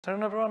Good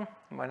afternoon, everyone.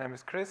 My name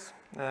is Chris.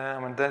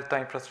 I'm a data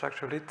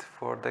infrastructure lead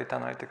for data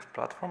analytics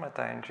platform at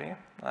ING.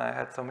 I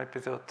had some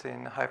episodes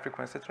in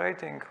high-frequency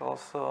trading,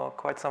 also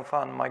quite some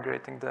fun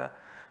migrating the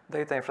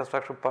data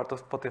infrastructure part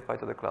of Spotify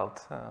to the cloud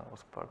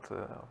was part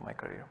of my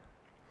career.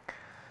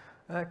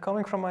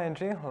 Coming from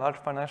ING, a large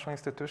financial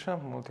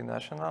institution,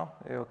 multinational,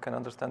 you can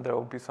understand there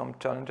will be some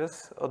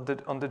challenges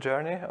on the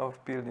journey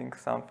of building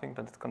something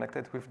that is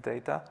connected with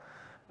data.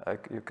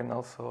 You can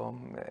also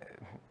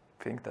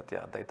think that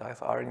data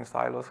are in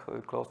silos,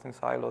 closed in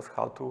silos,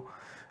 how to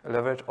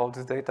leverage all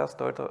this data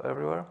stored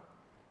everywhere.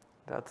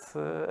 That's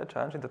a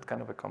challenge in that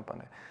kind of a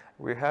company.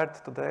 We heard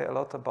today a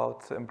lot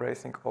about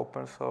embracing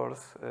open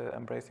source,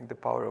 embracing the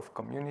power of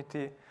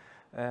community,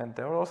 and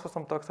there are also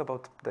some talks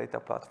about data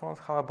platforms.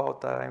 How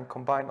about I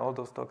combine all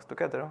those talks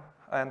together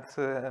and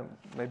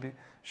maybe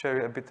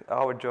share a bit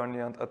our journey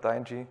at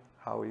ING,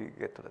 how we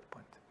get to that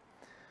point.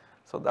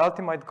 So the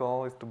ultimate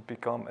goal is to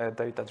become a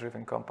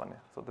data-driven company.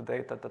 So the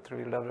data that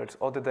really leverages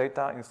all the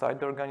data inside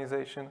the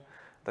organization,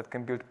 that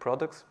can build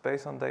products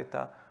based on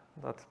data,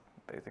 that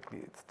basically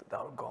it's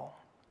our goal.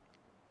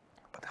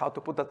 But how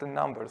to put that in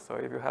numbers? So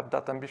if you have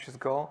that ambitious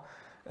goal,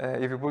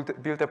 if you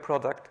build a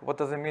product, what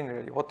does it mean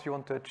really? What do you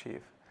want to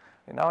achieve?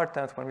 In our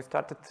terms, when we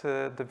started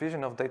the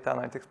vision of data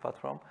analytics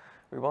platform,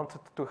 we wanted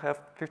to have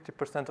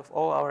 50% of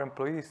all our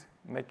employees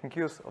making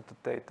use of the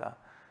data.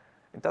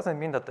 It doesn't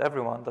mean that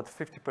everyone, that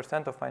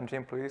 50% of ING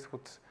employees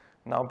would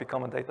now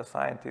become a data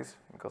scientist,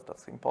 because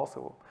that's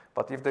impossible.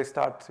 But if they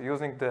start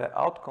using the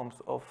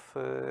outcomes of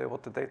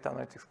what the data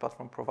analytics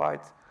platform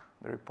provides,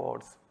 the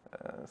reports,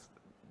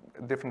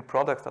 different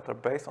products that are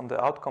based on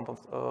the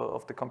outcomes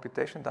of the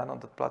computation done on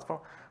the platform,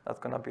 that's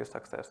going to be a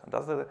success. And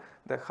that's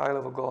the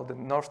high-level goal, the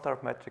North Star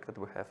metric that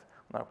we have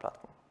on our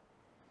platform.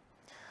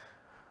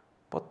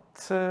 But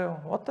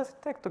what does it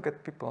take to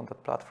get people on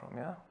that platform?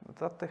 Yeah,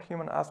 that's the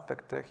human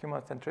aspect, the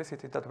human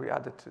centricity that we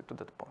added to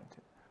that point.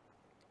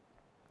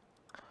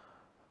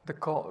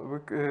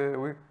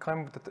 We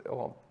come with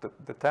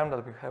the term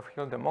that we have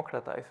here,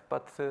 democratize,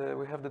 but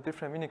we have the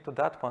different meaning to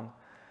that one.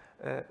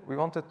 We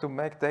wanted to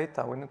make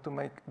data. We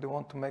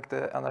want to make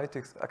the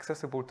analytics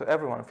accessible to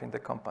everyone within the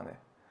company.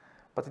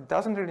 But it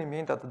doesn't really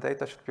mean that the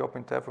data should be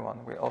open to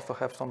everyone. We also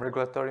have some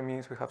regulatory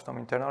means. We have some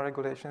internal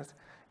regulations.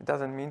 It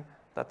doesn't mean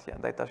that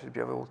data should be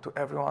available to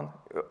everyone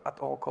at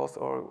all costs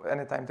or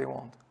anytime they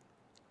want.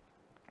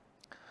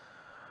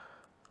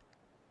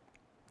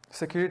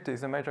 Security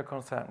is a major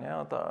concern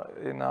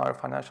in our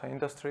financial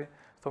industry.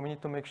 So we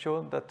need to make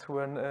sure that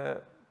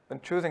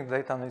when choosing the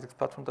data analytics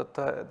platform,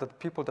 that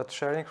people that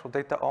sharing, so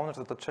data owners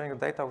that are sharing the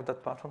data with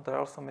that platform, they're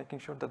also making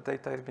sure that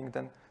data is being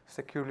then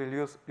securely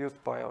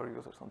used by our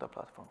users on the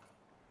platform.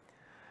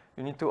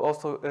 You need to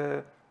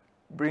also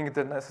bring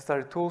the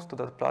necessary tools to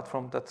that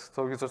platform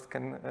so users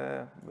can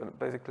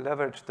basically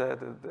leverage the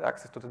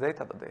access to the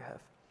data that they have.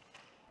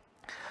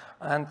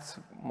 And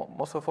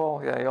most of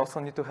all, you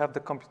also need to have the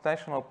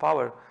computational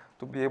power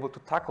to be able to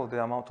tackle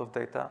the amount of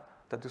data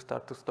that you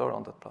start to store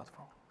on that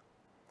platform.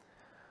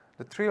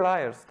 The three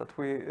layers that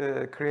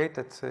we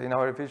created in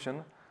our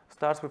vision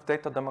starts with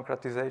data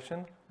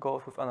democratization,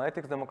 goes with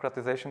analytics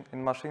democratization,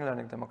 and machine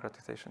learning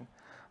democratization.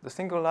 The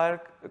single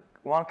layer,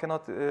 one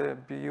cannot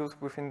be used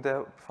within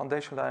the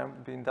foundation layer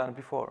being done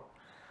before.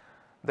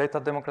 Data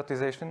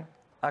democratization,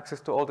 access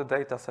to all the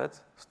data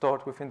sets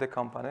stored within the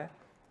company.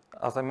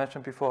 As I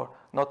mentioned before,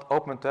 not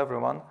open to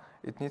everyone.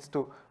 It needs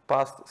to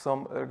pass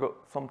some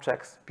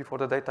checks before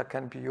the data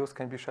can be used,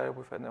 can be shared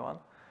with anyone.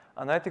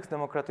 Analytics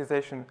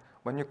democratization,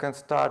 when you can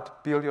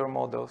start, build your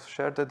models,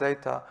 share the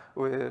data,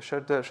 share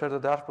the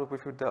dashboard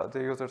with the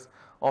users.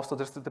 Also,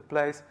 there's the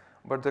place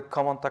where the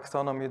common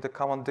taxonomy, the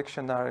common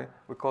dictionary,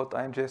 we call it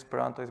ING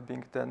Esperanto, is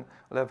being then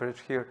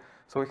leveraged here.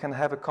 So we can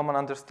have a common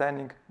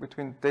understanding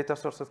between data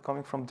sources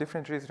coming from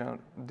different regions,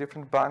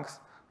 different banks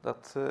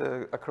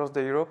across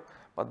the Europe.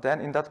 But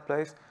then in that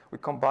place, we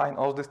combine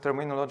all this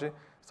terminology.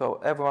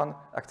 So everyone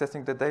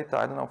accessing the data,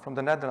 I don't know, from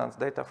the Netherlands,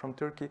 data from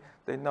Turkey,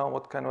 they know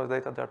what kind of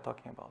data they're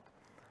talking about.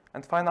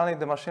 And finally,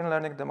 the machine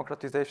learning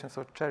democratization,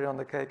 so cherry on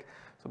the cake.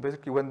 So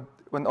basically,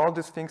 when all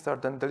these things are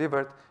then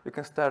delivered, you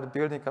can start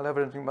building and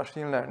leveraging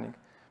machine learning.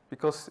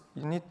 Because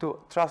you need to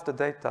trust the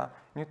data,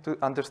 you need to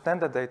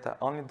understand the data.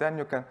 Only then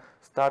you can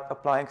start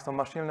applying some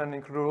machine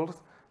learning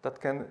rules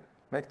that can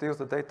make the use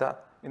of the data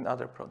in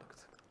other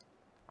products.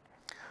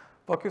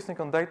 Focusing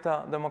on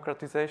data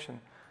democratization,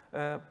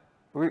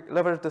 we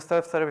leverage the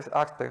self-service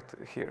aspect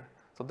here.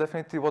 So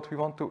definitely what we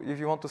want to, if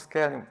you want to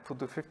scale to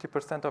the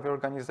 50% of your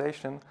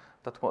organization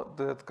that's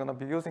going to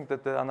be using the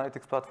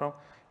analytics platform,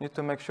 you need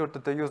to make sure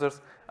that the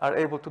users are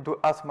able to do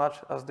as much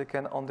as they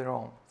can on their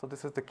own. So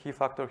this is the key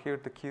factor here,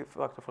 the key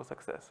factor for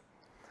success.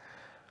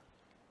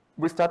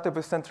 We started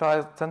with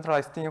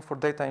centralized team for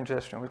data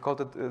ingestion. We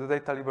called it the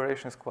Data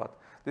Liberation Squad.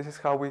 This is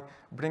how we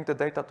bring the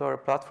data to our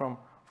platform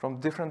from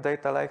different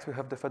data lakes. We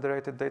have the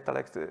federated data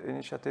lakes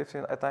initiatives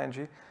at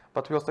ING,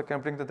 but we also can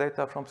bring the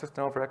data from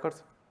system of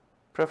records.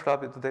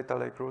 Preferably the data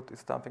lake route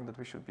is something that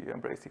we should be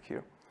embracing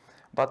here.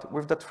 But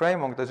with that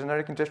framework, the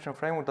generic ingestion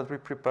framework that we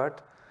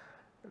prepared,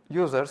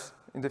 users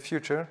in the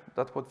future,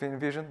 that's what we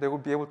envision, they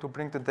would be able to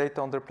bring the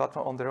data on their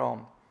platform on their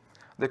own.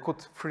 They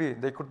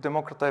could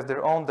democratize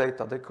their own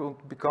data. They could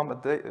become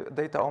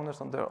data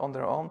owners on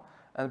their own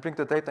and bring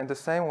the data in the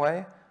same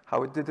way how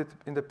we did it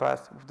in the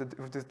past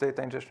with this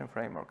data ingestion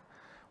framework.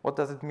 What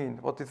does it mean?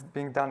 What is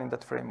being done in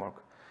that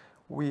framework?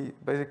 We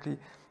basically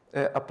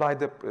apply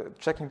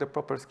checking the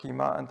proper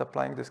schema and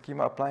applying the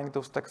schema, applying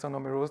those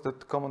taxonomy rules, the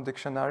common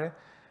dictionary.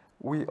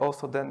 We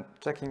also then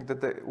checking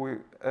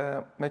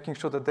making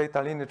sure the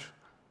data lineage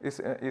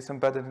is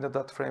embedded into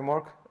that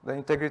framework. The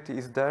integrity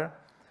is there.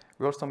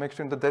 We also make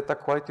sure the data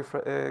quality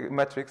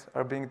metrics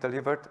are being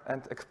delivered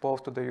and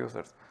exposed to the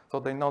users. So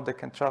they know they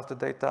can trust the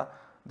data,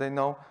 they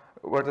know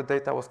where the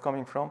data was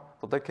coming from,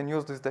 so they can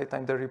use this data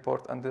in their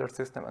report and their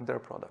system and their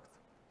products.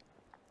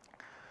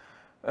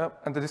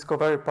 And the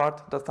discovery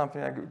part, that's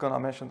something I'm gonna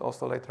mention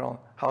also later on,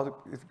 how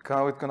it's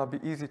gonna be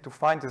easy to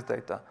find this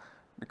data.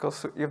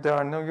 Because if there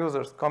are new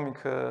users coming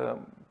to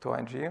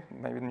ING,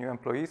 maybe new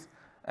employees,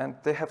 and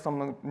they have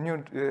some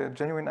new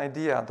genuine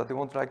idea that they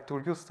would like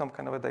to use some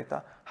kind of a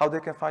data, how they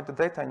can find the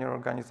data in your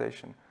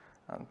organization.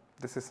 And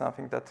this is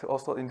something that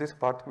also in this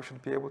part we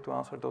should be able to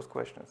answer those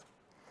questions.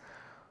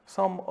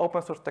 Some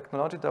open source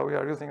technology that we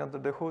are using under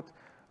the hood,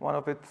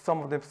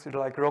 some of them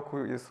like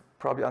Roku is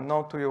probably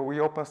unknown to you. We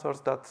open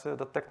source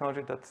the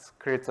technology that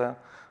creates an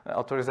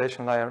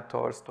authorization layer to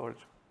our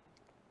storage.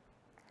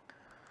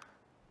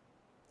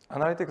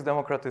 Analytics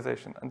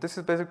democratization, and this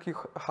is basically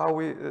how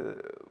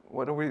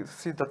where we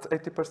see that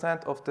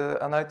 80% of the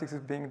analytics is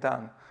being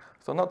done.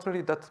 So not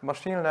really that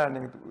machine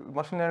learning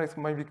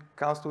maybe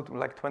counts to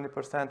like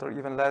 20% or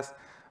even less,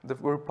 the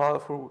very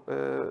powerful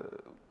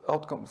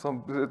outcome,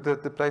 so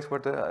the place where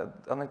the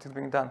analytics is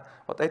being done.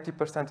 But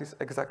 80% is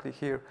exactly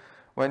here.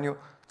 When you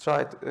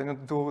try to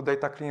do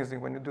data cleansing,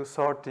 when you do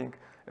sorting,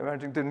 when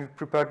you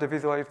prepare the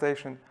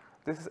visualization,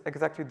 this is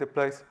exactly the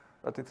place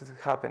that it is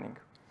happening.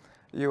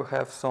 You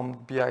have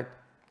some BI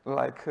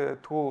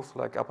tools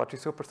like Apache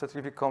Superset.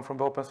 If you come from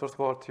the open source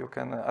world, you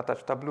can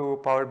attach Tableau,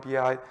 Power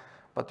BI,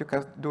 but you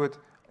can do it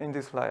in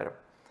this layer.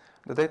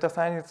 The data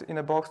science in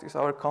a box is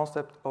our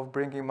concept of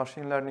bringing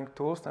machine learning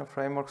tools and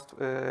frameworks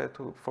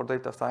for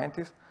data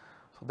scientists.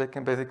 So they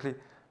can basically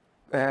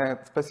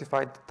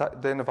specify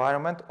the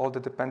environment, all the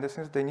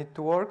dependencies they need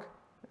to work,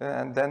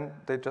 and then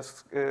they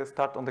just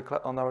start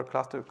on our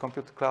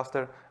compute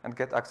cluster and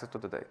get access to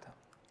the data.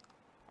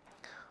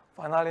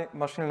 Finally,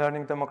 machine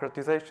learning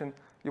democratization.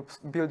 You're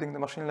building the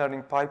machine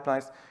learning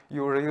pipelines.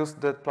 You reuse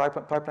the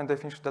pipeline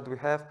definition that we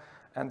have,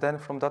 and then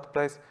from that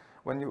place,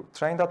 when you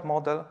train that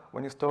model,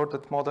 when you store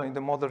that model in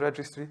the model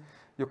registry,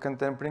 you can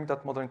then bring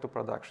that model into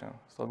production.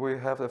 So we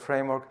have a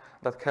framework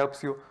that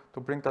helps you to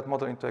bring that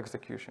model into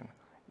execution.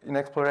 In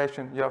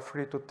exploration, you are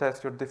free to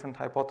test your different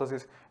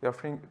hypotheses. You are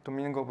free to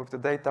mingle with the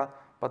data,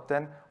 but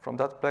then from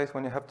that place,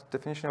 when you have the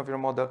definition of your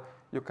model,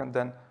 you can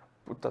then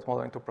put that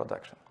model into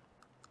production.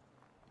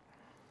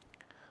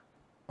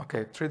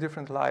 Okay, 3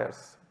 different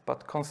layers,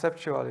 but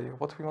conceptually,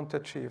 what we want to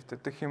achieve,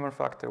 the human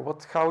factor,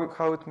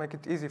 how it make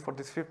it easy for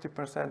this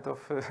 50%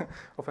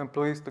 of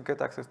employees to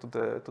get access to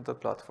the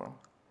platform.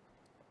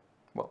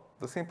 Well,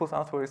 the simplest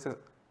answer is a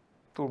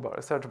toolbar,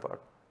 a search bar.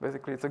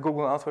 Basically, it's a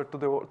Google answer to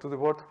the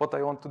word what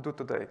I want to do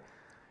today.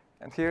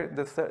 And here,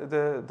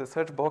 the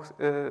search box,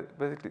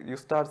 basically, you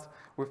start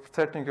with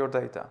searching your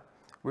data.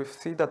 We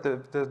see that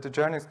the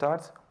journey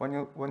starts when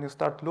you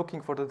start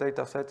looking for the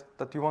data set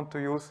that you want to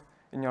use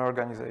in your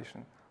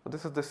organization. So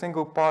this is the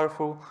single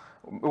powerful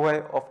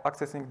way of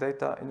accessing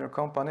data in your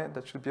company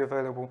that should be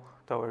available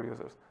to our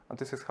users. And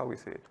this is how we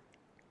see it.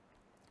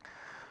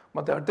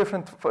 But there are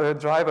different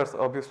drivers,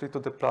 obviously, to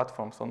the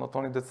platform. So not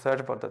only the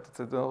search bar,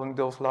 not only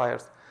those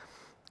layers.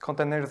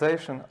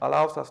 Containerization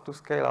allows us to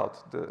scale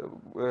out.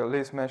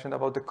 Liz mentioned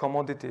about the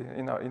commodity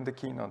in the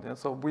keynote. Yeah?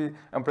 So we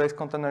embrace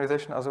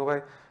containerization as a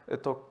way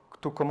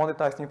to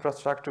commoditize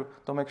infrastructure,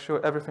 to make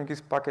sure everything is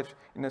packaged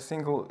in a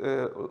single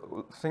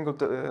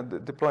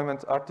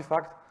deployment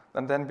artifact,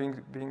 and then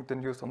being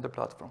then used on the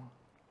platform.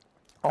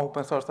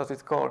 Open source, as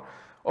it's called,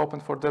 open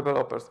for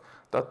developers,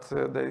 that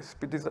they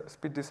speed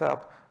this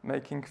up,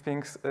 making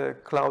things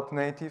cloud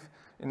native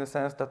in the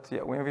sense that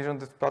we envision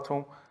this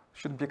platform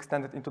should be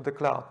extended into the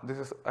cloud. This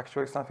is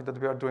actually something that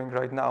we are doing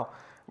right now.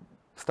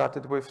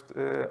 Started with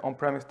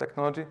on-premise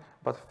technology,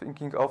 but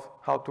thinking of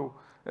how to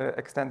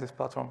extend this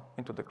platform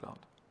into the cloud.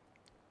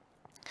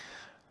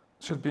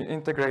 Should be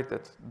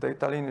integrated,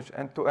 data lineage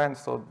end-to-end.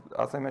 So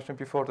as I mentioned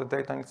before, the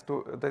data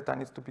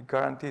needs to be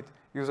guaranteed.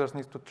 Users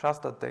need to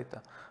trust that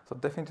data. So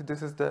definitely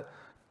this is the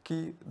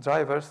key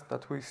drivers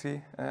that we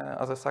see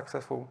as a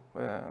successful,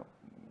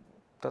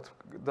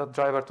 that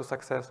driver to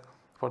success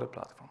for the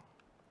platform.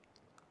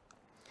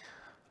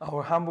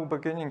 Our humble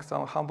beginnings,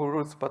 our humble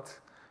roots, but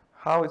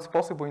how it's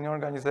possible in your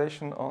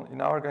organization,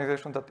 in our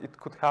organization, that it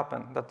could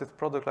happen, that this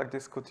product like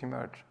this could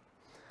emerge.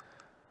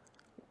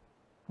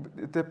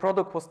 The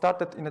product was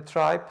started in a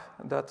tribe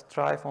that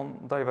thrives on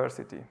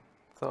diversity.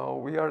 So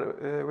we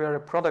are a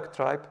product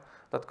tribe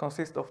that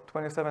consists of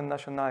 27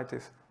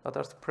 nationalities that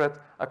are spread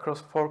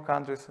across 4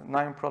 countries,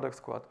 9 product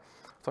squads.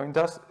 So in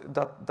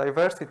that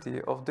diversity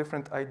of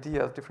different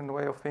ideas, different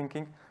way of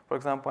thinking, for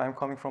example, I'm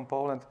coming from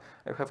Poland,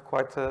 I have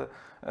quite a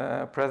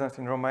presence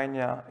in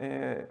Romania,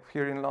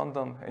 here in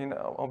London,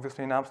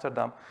 obviously in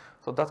Amsterdam.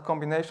 So that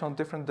combination of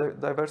different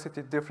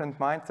diversity, different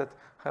mindset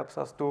helps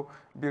us to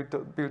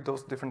build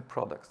those different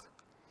products.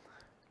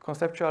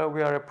 Conceptually,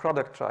 we are a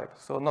product tribe.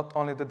 So not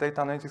only the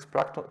data analytics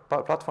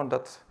platform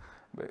that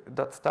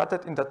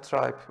started in that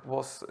tribe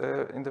was,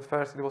 in the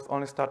first, it was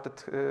only started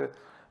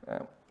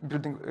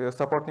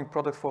supporting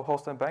products for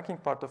wholesale banking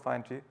part of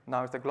ING.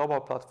 Now it's a global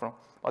platform,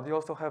 but you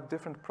also have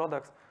different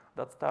products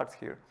that starts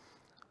here.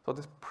 So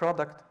this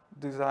product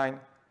design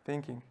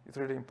thinking is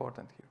really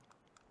important here.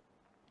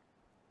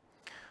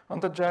 On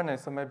the journey,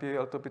 so maybe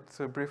a little bit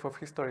brief of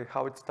history,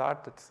 how it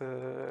started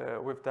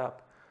with that.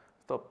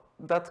 So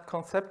that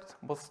concept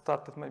was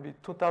started maybe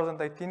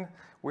 2018.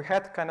 We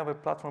had kind of a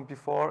platform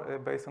before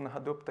based on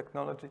Hadoop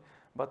technology,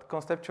 but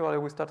conceptually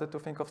we started to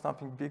think of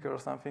something bigger,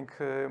 something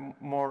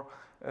more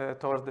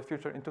towards the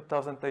future in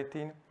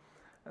 2018.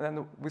 And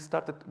then we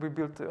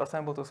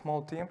assembled a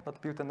small team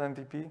that built an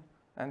MVP,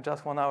 and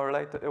just 1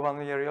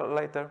 year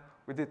later,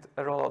 we did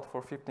a rollout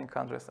for 15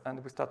 countries,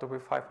 and we started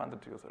with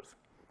 500 users,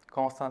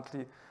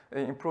 constantly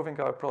improving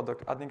our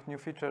product, adding new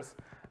features,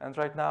 and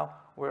right now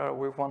we are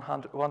with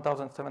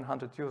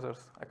 1,700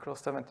 users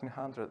across 17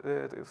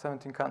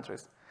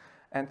 countries,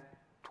 and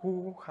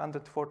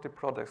 240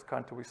 products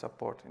currently we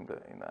support in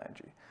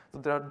ING. So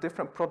there are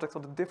different products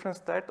at the different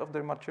state of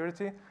their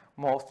maturity,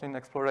 mostly in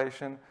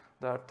exploration.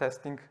 They are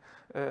testing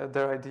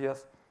their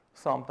ideas.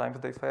 Sometimes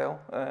they fail,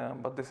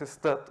 but this is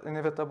that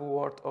inevitable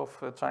world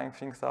of trying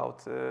things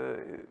out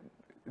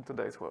in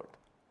today's world.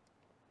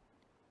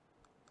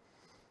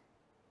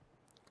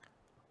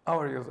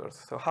 Our users.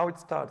 So how it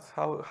starts,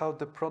 how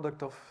the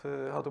product of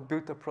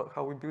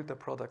how we build the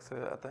products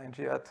at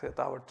ING at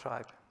our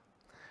tribe.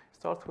 It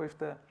starts with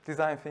the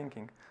design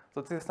thinking.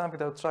 So this is something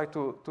that I would try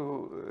to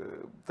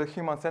the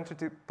human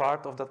centricity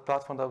part of that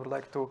platform that I would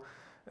like to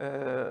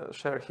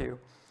share here.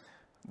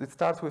 It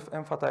starts with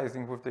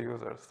empathizing with the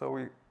user. So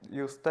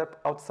you step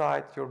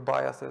outside your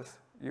biases.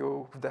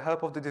 With the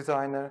help of the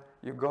designer,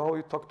 you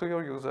talk to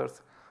your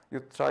users. You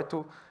try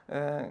to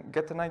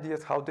get an idea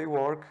of how they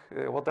work,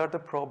 what are the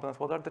problems,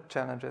 what are the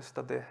challenges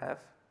that they have.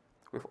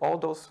 With all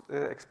those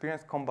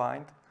experience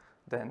combined,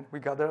 then we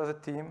gather as a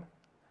team.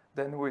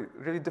 Then we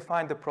really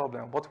define the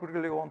problem, what we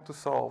really want to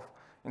solve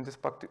with this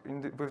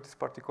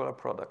particular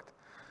product.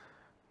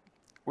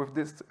 With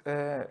this,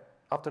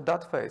 after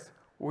that phase,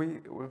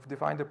 we've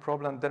defined the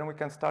problem, then we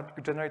can start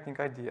generating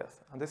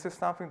ideas. And this is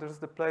something, this is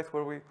the place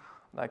where we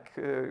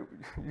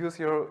use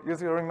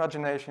your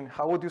imagination.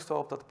 How would you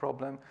solve that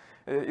problem?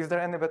 Is there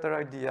any better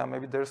idea?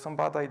 Maybe there's some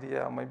bad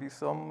idea, maybe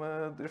some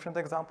different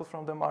examples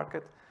from the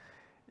market.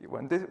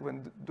 When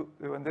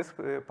this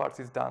part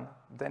is done,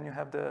 then you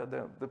have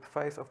the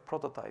phase of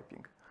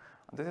prototyping.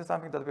 And this is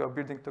something that we are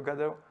building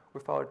together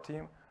with our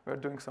team. We're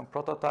doing some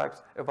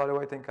prototypes,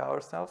 evaluating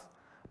ourselves,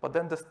 but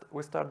then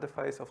we start the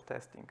phase of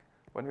testing.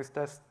 When we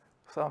test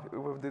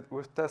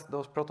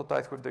those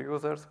prototypes with the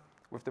users,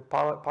 with the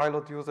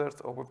pilot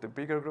users or with the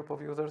bigger group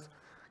of users,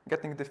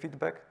 getting the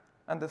feedback,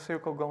 and the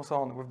circle goes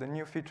on with the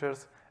new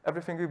features.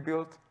 Everything we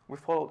build, we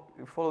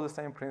follow the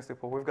same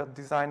principle. We've got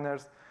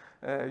designers,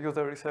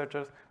 user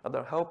researchers that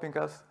are helping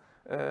us,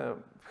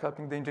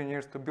 helping the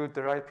engineers to build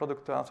the right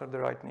product to answer the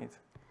right needs.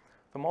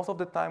 So most of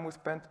the time we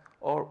spend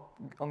on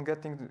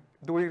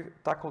do we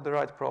tackle the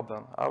right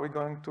problem? Are we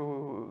going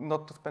to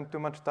not to spend too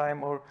much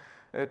time or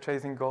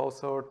chasing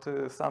goals or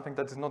something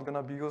that is not going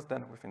to be used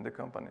then within the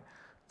company?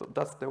 So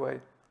that's the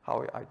way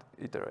how I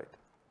iterate.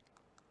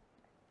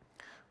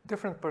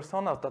 Different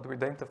personas that we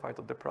identified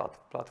on the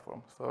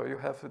platform. So you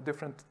have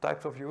different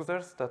types of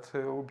users that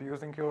will be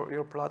using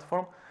your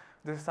platform.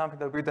 This is something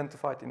that we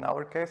identified in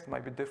our case. It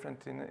might be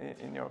different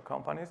in your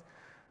companies.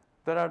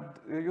 They are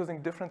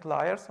using different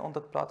layers on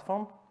that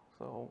platform.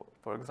 So,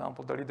 for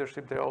example, the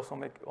leadership, they're also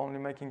only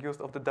making use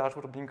of the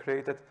dashboard being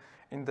created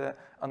in the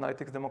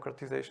analytics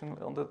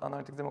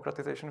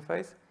democratization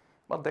phase.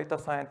 But data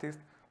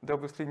scientists, they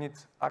obviously need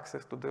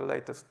access to the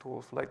latest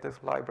tools,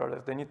 latest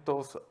libraries. They need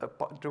those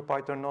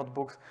Python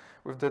notebooks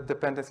with the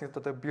dependencies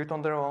that are built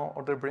on their own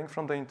or they bring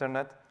from the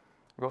internet.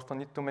 We also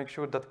need to make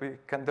sure that we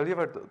can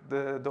deliver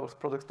those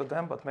products to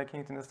them, but making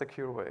it in a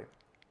secure way.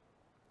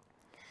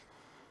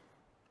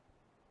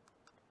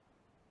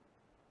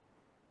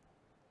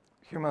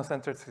 Human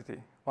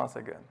centricity, once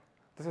again.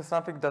 This is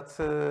something that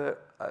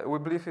we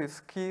believe is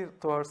key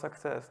to our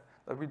success.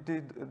 We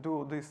did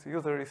do this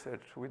user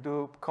research. We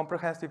do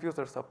comprehensive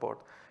user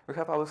support. We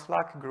have our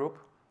Slack group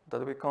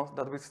that we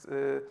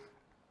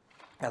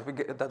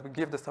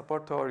give the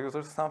support to our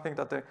users. Something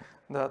that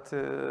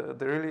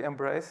they really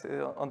embrace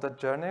on that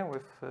journey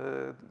with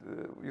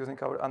using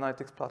our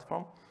analytics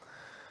platform.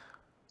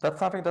 That's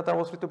something that I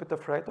was a little bit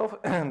afraid of.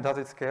 Does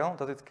it scale?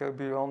 Does it scale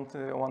beyond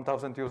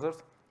 1,000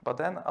 users? But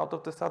then, out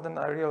of the sudden,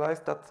 I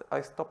realized that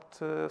I stopped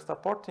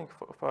supporting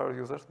for our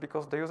users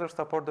because the users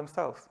support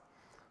themselves.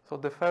 So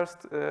the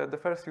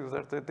first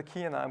user, the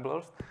key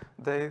enablers,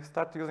 they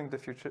start using the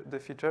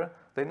feature,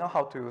 they know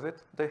how to use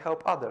it, they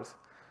help others.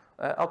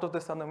 Out of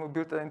this, we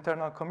built an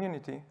internal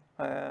community,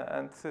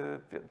 and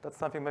that's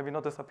something maybe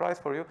not a surprise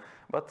for you,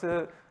 but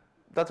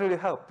that really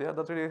helped. Yeah,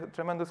 that really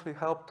tremendously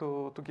helped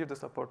to give the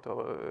support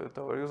to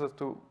our users,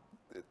 to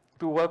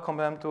welcome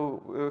them,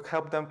 to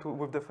help them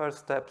with the first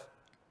steps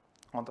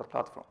on the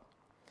platform.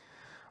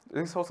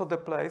 This is also the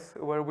place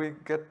where we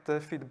get the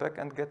feedback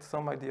and get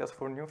some ideas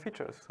for new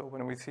features. So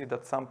when we see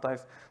that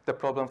sometimes the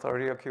problems are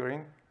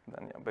reoccurring,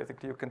 then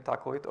basically you can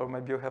tackle it, or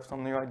maybe you have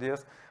some new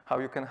ideas how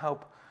you can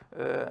help,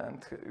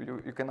 and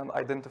you can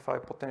identify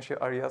potential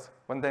areas.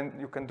 When then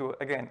you can do,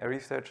 again, a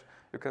research,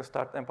 you can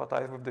start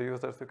empathize with the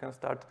users, you can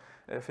start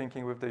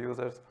thinking with the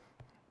users,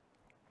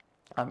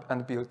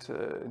 and build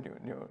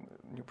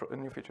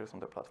new features on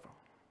the platform.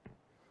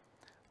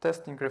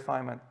 Testing,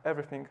 refinement,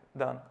 everything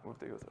done with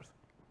the users.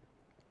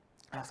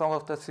 Some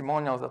of the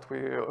testimonials that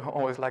we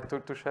always like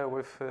to share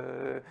with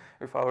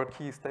our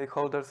key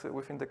stakeholders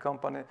within the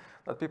company,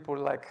 that people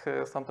like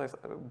sometimes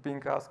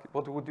being asked,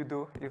 what would you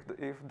do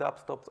if DApp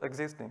stops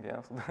existing?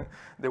 Yeah? So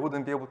they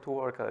wouldn't be able to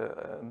work.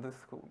 This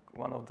is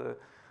one of the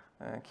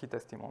key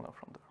testimonials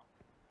from there.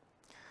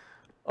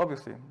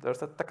 Obviously,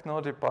 there's a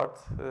technology part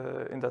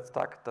in that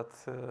stack that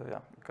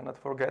you cannot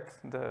forget.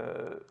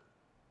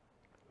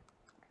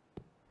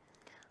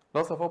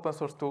 Lots of open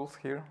source tools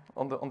here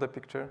on the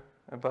picture.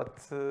 But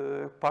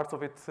parts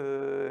of it,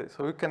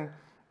 so you can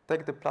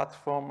take the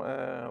platform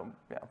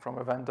from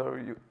a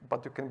vendor,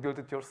 but you can build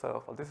it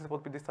yourself. This is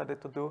what we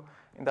decided to do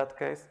in that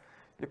case.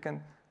 You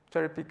can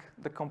cherry pick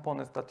the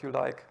components that you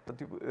like,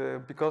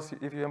 because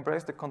if you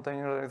embrace the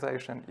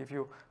containerization, if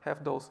you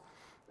have those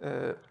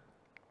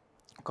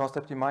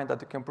concepts in mind that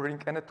you can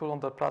bring any tool on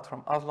the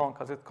platform as long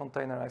as it's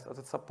containerized, as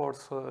it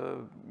supports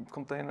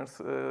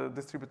containers,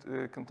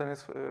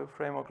 containers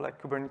framework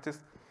like Kubernetes,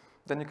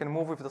 then you can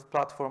move with this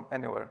platform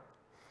anywhere.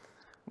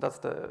 That's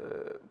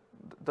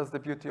the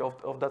beauty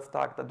of that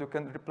stack, that you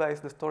can replace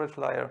the storage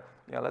layer.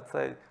 Yeah, let's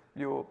say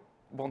you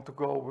want to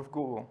go with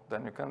Google,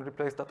 then you can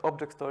replace that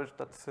object storage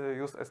that's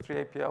used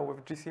S3 API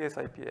with GCS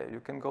API.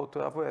 You can go to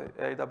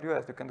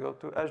AWS, you can go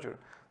to Azure.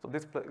 So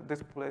this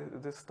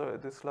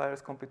layer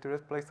is completely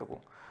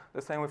replaceable.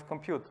 The same with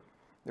compute.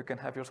 You can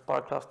have your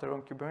Spark cluster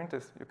on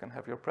Kubernetes. You can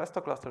have your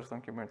Presto clusters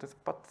on Kubernetes.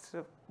 But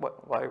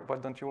why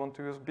don't you want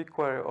to use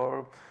BigQuery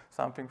or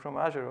something from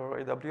Azure or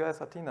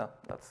AWS, Athena?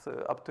 That's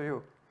up to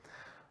you.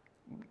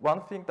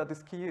 One thing that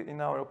is key,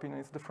 in our opinion,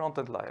 is the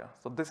front-end layer.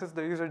 So this is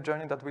the user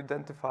journey that we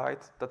identified,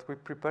 that we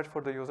prepared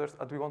for the users,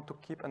 and we want to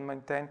keep and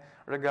maintain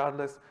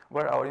regardless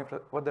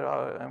whether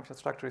our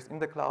infrastructure is in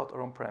the cloud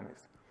or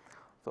on-premise.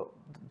 So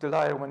the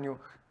layer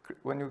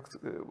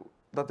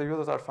that the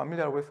users are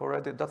familiar with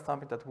already, that's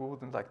something that we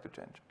wouldn't like to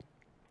change.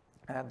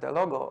 And the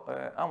logo,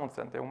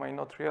 Amundsen, you may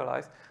not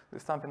realize,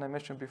 is something I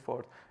mentioned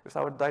before. It's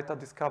our data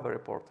discovery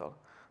portal.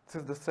 This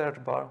is the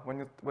search bar when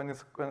you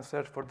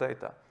search for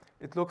data.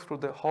 It looks through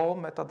the whole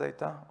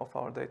metadata of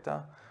our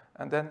data,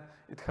 and then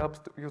it helps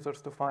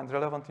users to find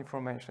relevant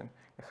information.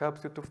 It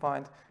helps you to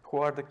find who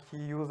are the key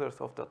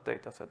users of that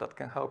data set. That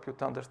can help you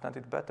to understand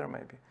it better,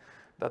 maybe.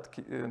 That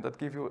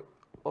give you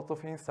a lot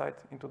of insight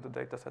into the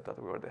data set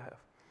that we already have.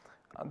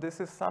 And this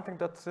is something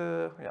that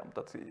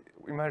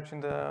emerged in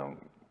the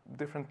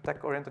different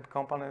tech-oriented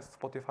companies.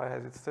 Spotify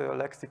has its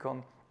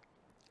lexicon.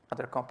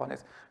 Other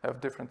companies have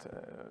different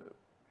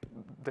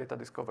data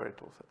discovery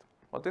toolset.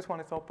 But this one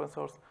is open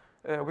source.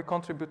 We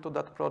contribute to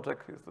that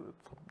project.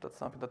 That's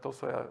something that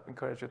also I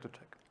encourage you to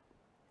check.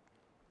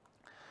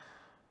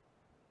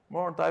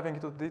 More diving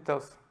into the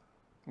details,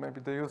 maybe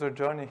the user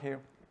journey here.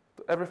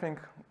 Everything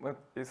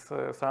is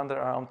surrounded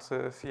around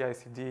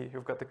CI/CD.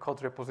 You've got the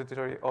code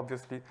repository,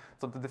 obviously.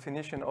 So the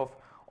definition of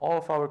all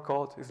of our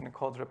code is in a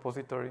code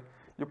repository.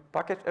 You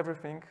package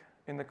everything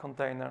in a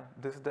container.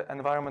 This is the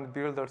environment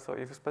builder. So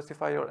if you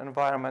specify your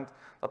environment,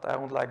 that I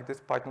would like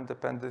this Python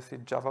dependency,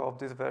 Java of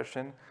this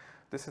version,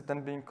 this is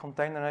then being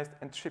containerized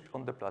and shipped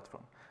on the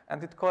platform.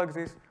 And it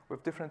coexists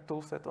with different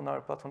toolsets on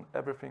our platform.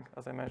 Everything,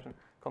 as I mentioned,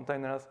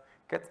 containers,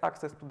 gets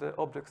access to the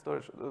object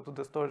storage, to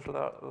the storage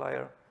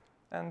layer.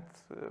 And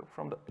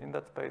in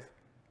that space,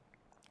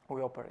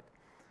 we operate.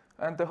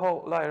 And the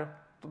whole layer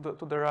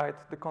to the right,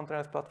 the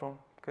containerized platform,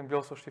 can be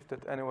also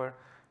shifted anywhere.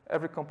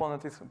 Every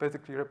component is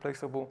basically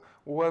replaceable.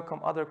 We welcome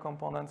other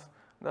components.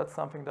 That's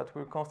something that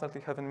we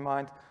constantly have in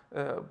mind,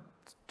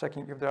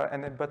 checking if there are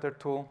any better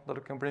tool that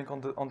we can bring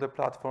on the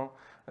platform,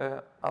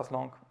 as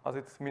long as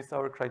it meets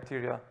our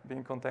criteria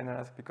being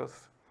containerized,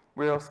 because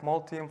we are a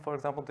small team. For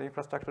example, the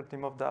infrastructure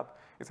team of DApp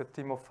is a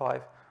team of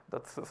 5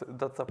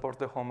 that supports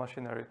the whole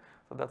machinery.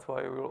 So that's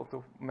why we want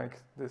to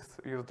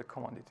use the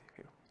commodity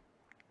here.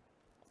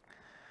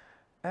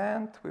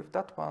 And with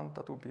that one,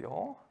 that will be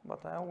all,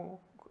 but I will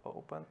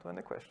open to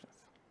any questions.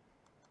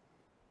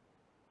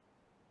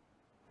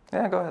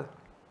 Yeah, go ahead.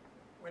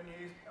 When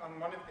on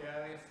one of the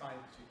earlier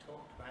slides, you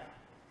talked about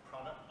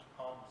product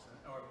pods,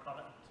 or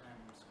product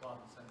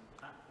squads and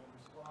platform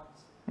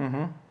squads.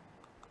 Mm-hmm.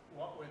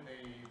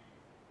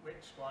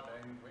 Which squad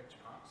owned which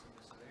parts of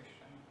the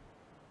solution?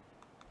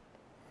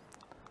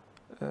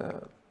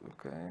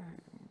 Okay,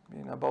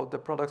 about the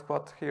product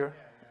squad here.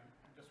 Yeah, yeah.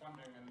 I'm just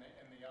wondering, in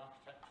the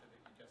architecture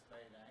that you just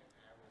laid out,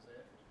 how was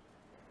it?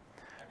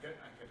 I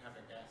could have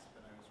a guess,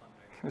 but I was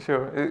wondering.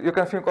 Sure, you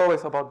can think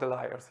always about the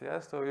layers,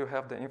 yes? So you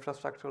have the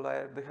infrastructure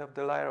layer, they have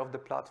the layer of the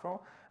platform,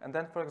 and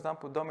then, for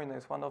example, Domino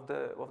is one of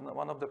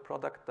the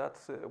products that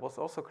was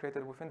also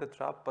created within the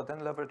trap, but then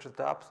leveraged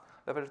the apps,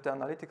 leveraged the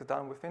analytics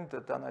done within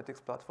the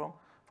analytics platform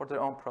for their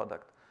own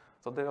product.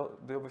 So they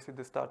obviously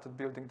they started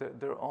building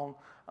their own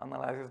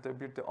analysis, they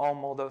built their own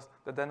models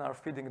that then are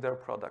feeding their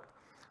product.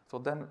 So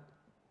then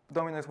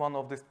Domino is one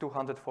of these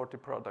 240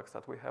 products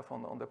that we have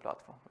on the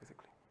platform,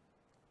 basically.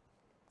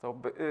 So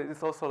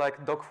it's also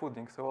like dog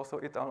fooding, so also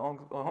eat our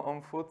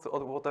own food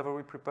or whatever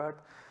we prepared.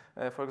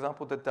 For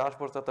example, the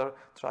dashboards that are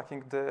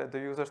tracking the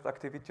user's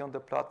activity on the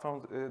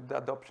platform, the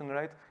adoption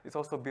rate is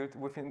also built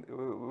with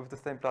the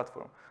same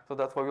platform. So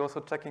that's why we're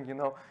also checking,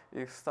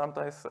 if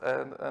sometimes,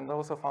 and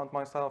also found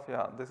myself,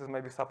 yeah, this is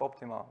maybe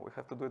suboptimal. We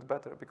have to do it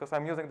better because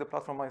I'm using the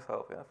platform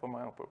myself, yeah, for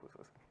my own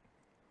purposes.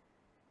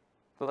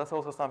 So that's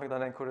also something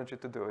that I encourage you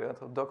to do, yeah.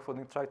 So dog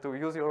fooding, try to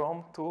use your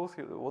own tools,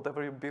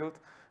 whatever you build,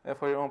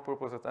 for your own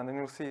purposes, and then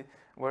you'll see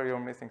where you're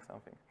missing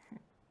something.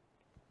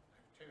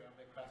 Two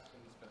other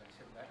questions, but I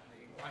should let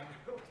the wider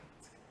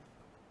audience.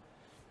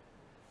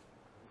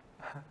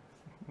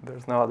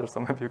 There's no other, so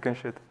maybe you can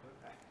shoot.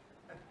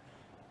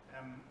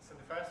 So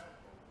the first,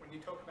 when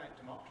you talk about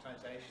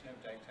democratization of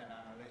data and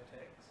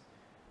analytics,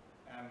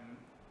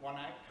 one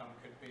outcome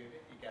could be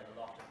that you get a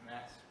lot of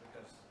mess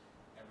because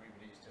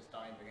everybody's just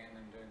diving in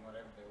and doing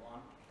whatever they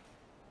want.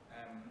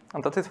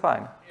 And that is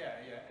fine. Yeah,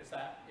 yeah. Is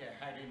that, yeah,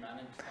 how do you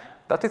manage that?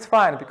 That is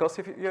fine, because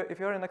if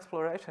you're in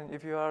exploration,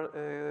 if you are,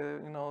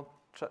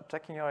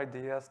 checking your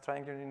ideas,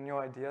 trying your new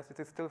ideas, it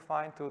is still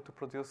fine to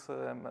produce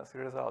messy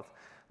results.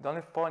 The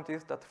only point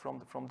is that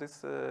from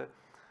this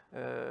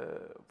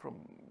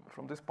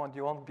point,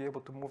 you won't be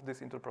able to move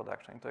this into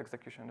production, into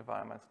execution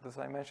environments. As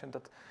I mentioned,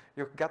 that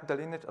you get the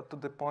lineage up to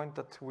the point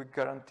that we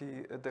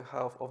guarantee the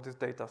health of this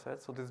data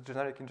set. So this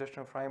generic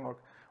ingestion framework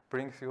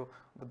brings you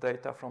the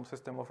data from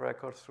system of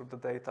records through the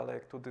data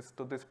lake to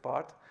this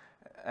part,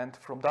 and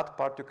from that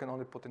part you can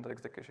only put in the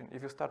execution.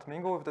 If you start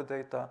mingle with the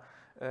data,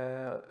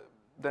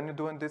 then you're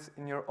doing this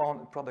in your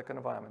own product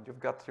environment. You've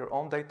got your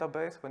own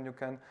database when you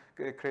can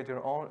create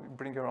your own,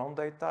 bring your own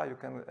data. You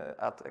can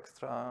add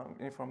extra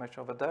information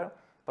over there,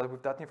 but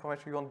with that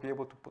information you won't be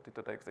able to put it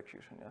to the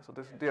execution. Yeah, so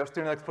they are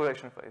still in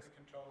exploration phase.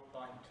 The control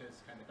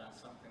pointers kind of as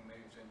something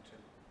moves into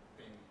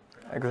being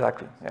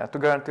exactly. Yeah, to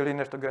guarantee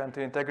lineage, to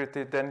guarantee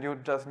integrity, then you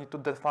just need to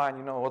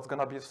define, what's going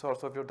to be the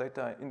source of your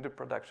data in the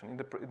production, in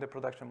the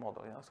production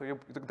model. Yeah, so you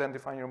then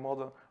define your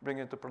model, bring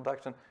it to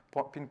production,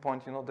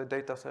 pinpoint, the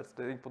data sets,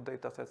 the input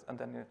data sets, and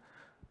then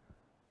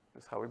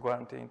that's how we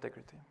guarantee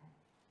integrity.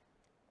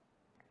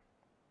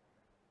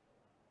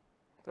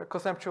 So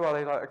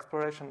conceptually,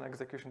 exploration and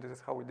execution, this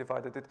is how we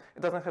divided it.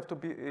 It doesn't have to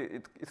be,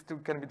 it still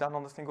can be done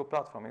on a single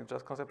platform. It's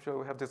just conceptually,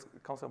 we have this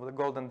concept of the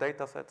golden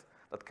data set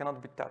that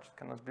cannot be touched,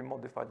 cannot be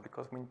modified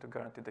because we need to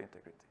guarantee the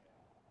integrity.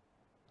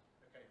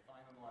 Okay,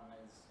 final one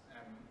is,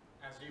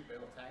 as you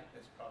built out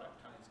this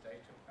productized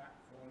data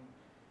platform,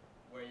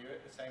 were you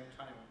at the same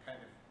time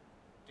kind of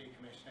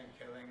decommissioning,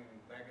 killing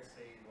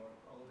legacy or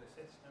older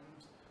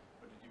systems,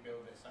 or did you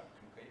build this up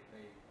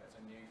completely as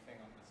a new thing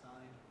on the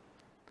side?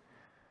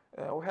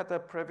 We had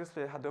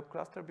previously a Hadoop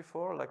cluster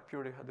before, like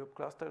purely Hadoop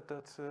cluster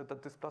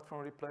that this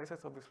platform replaces.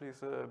 Obviously,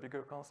 it's a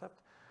bigger concept.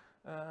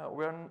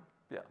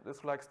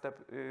 This like step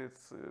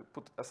is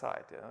put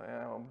aside.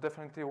 Yeah.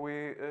 Definitely,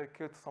 we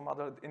killed some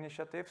other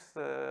initiatives,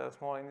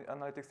 small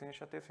analytics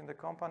initiatives in the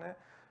company,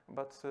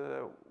 but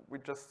we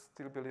just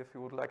still believe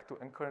we would like to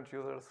encourage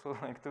users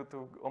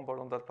to onboard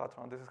on that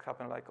platform. This is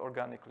happening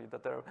organically,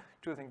 that they're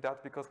choosing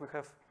that because we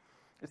have.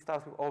 It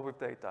starts with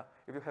data.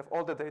 If you have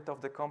all the data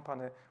of the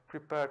company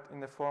prepared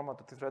in a format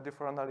that is ready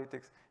for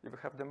analytics, if you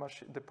have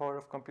the power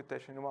of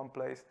computation in one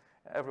place,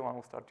 everyone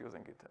will start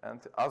using it. And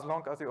as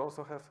long as you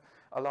also have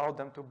allowed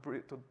them to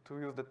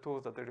use the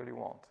tools that they really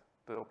want,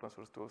 the open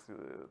source tools,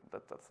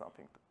 that's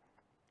something.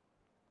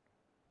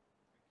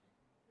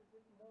 Is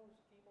it more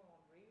schema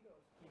on read or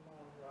schema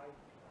on write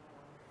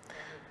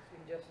when it's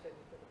ingested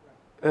into the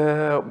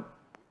platform?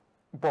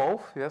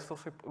 Both, yes, so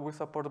we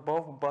support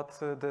both, but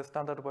the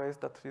standard way is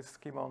that is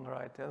schema on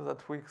write, yes,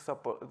 that we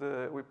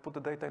we put the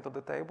data into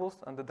the tables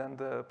and then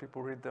the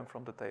people read them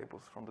from the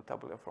tables, from the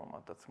tabular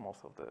format. That's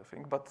most of the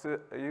thing. But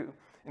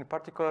in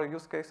particular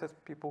use cases,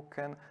 people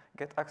can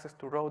get access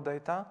to raw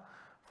data.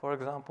 For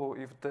example,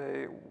 if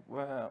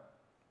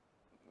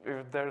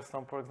there's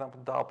some, for example,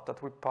 doubt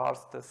that we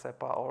parse the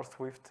SEPA or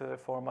Swift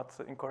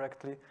formats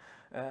incorrectly,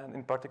 and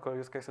in particular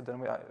use cases, then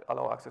we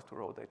allow access to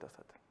raw data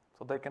set.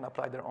 So they can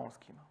apply their own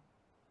schema.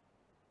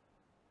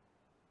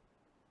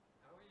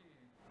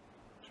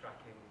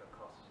 Tracking the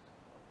cost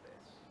of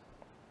this?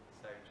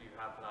 So do you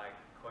have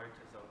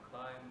quotas on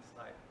clients?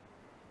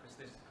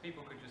 Because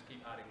people could just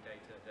keep adding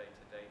data,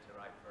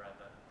 right,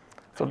 forever.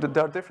 So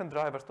there are different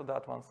drivers to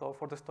that one. So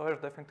for the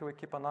storage, definitely we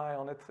keep an eye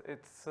on it.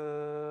 It's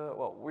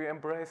well, we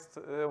embraced.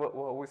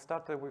 Well, we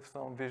started with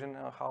some vision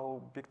on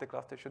how big the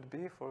cluster should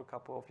be for a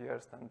couple of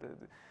years, and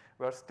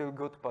we are still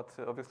good. But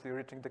obviously,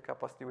 reaching the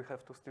capacity, we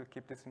have to still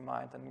keep this in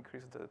mind and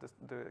increase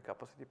the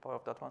capacity power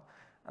of that one.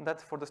 And that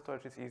for the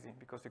storage is easy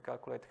because you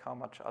calculate how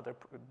much other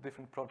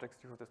different projects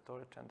use the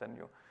storage, and then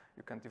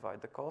you can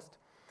divide the cost.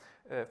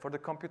 For the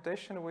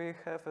computation, we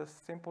have a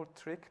simple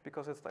trick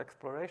because it's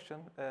exploration.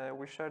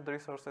 We share the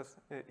resources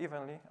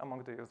evenly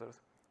among the users.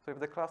 So if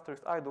the cluster is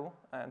idle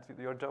and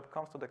your job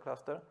comes to the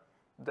cluster,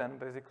 then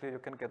basically you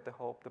can get the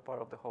power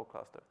of the whole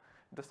cluster.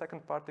 If the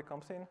second party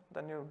comes in,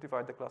 then you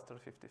divide the cluster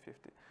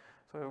 50-50.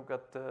 So you've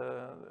got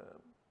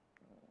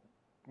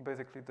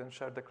basically then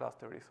share the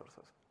cluster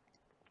resources.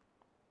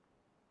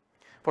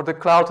 For the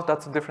cloud,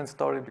 that's a different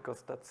story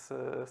because that's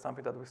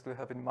something that we still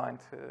have in mind,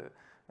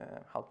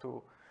 how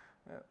to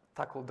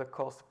tackle the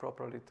cost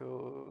properly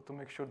to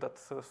make sure that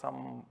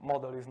some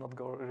model is not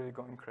really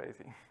going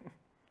crazy.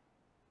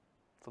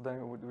 So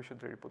then we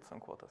should really put some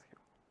quotas here.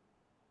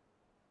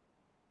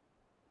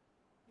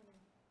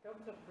 In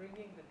terms of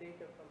bringing the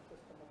data from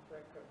system of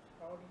records,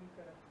 how do you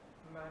kind of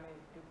manage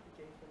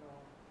duplication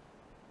or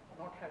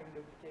not having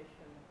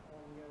duplication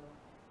on your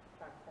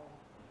platform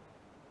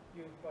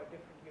used by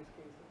different use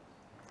cases?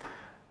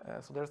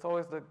 So there's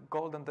always the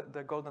golden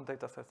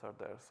data sets are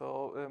there.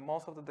 So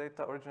most of the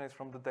data originates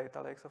from the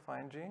data lakes of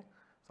ING.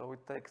 So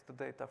it takes the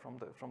data from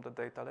the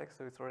data lake,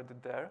 so it's already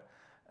there.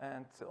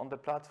 And on the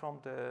platform,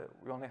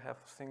 we only have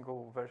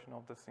single version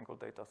of the single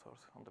data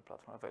source on the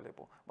platform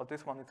available. But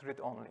this one is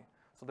read-only.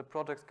 So the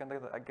projects can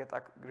get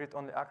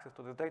read-only access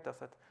to the data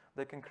set.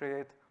 They can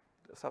create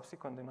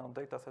subsequent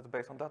data sets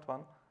based on that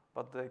one,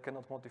 but they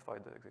cannot modify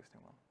the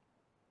existing one.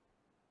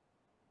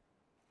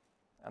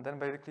 And then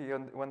basically,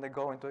 when they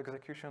go into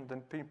execution,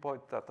 then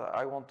pinpoint that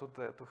I want to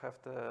have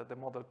the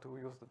model to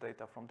use the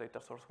data from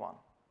data source 1.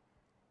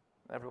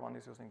 Everyone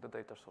is using the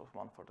data source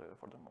 1 for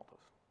the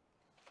models.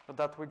 So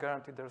that we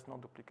guarantee there's no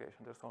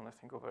duplication. There's only a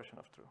single version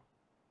of true.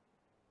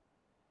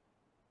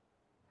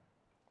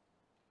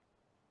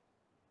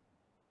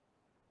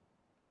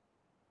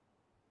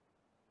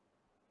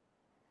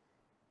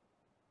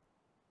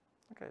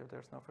 Okay, if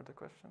there's no further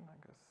question,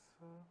 I guess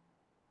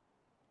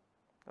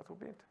that will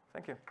be it.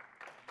 Thank you.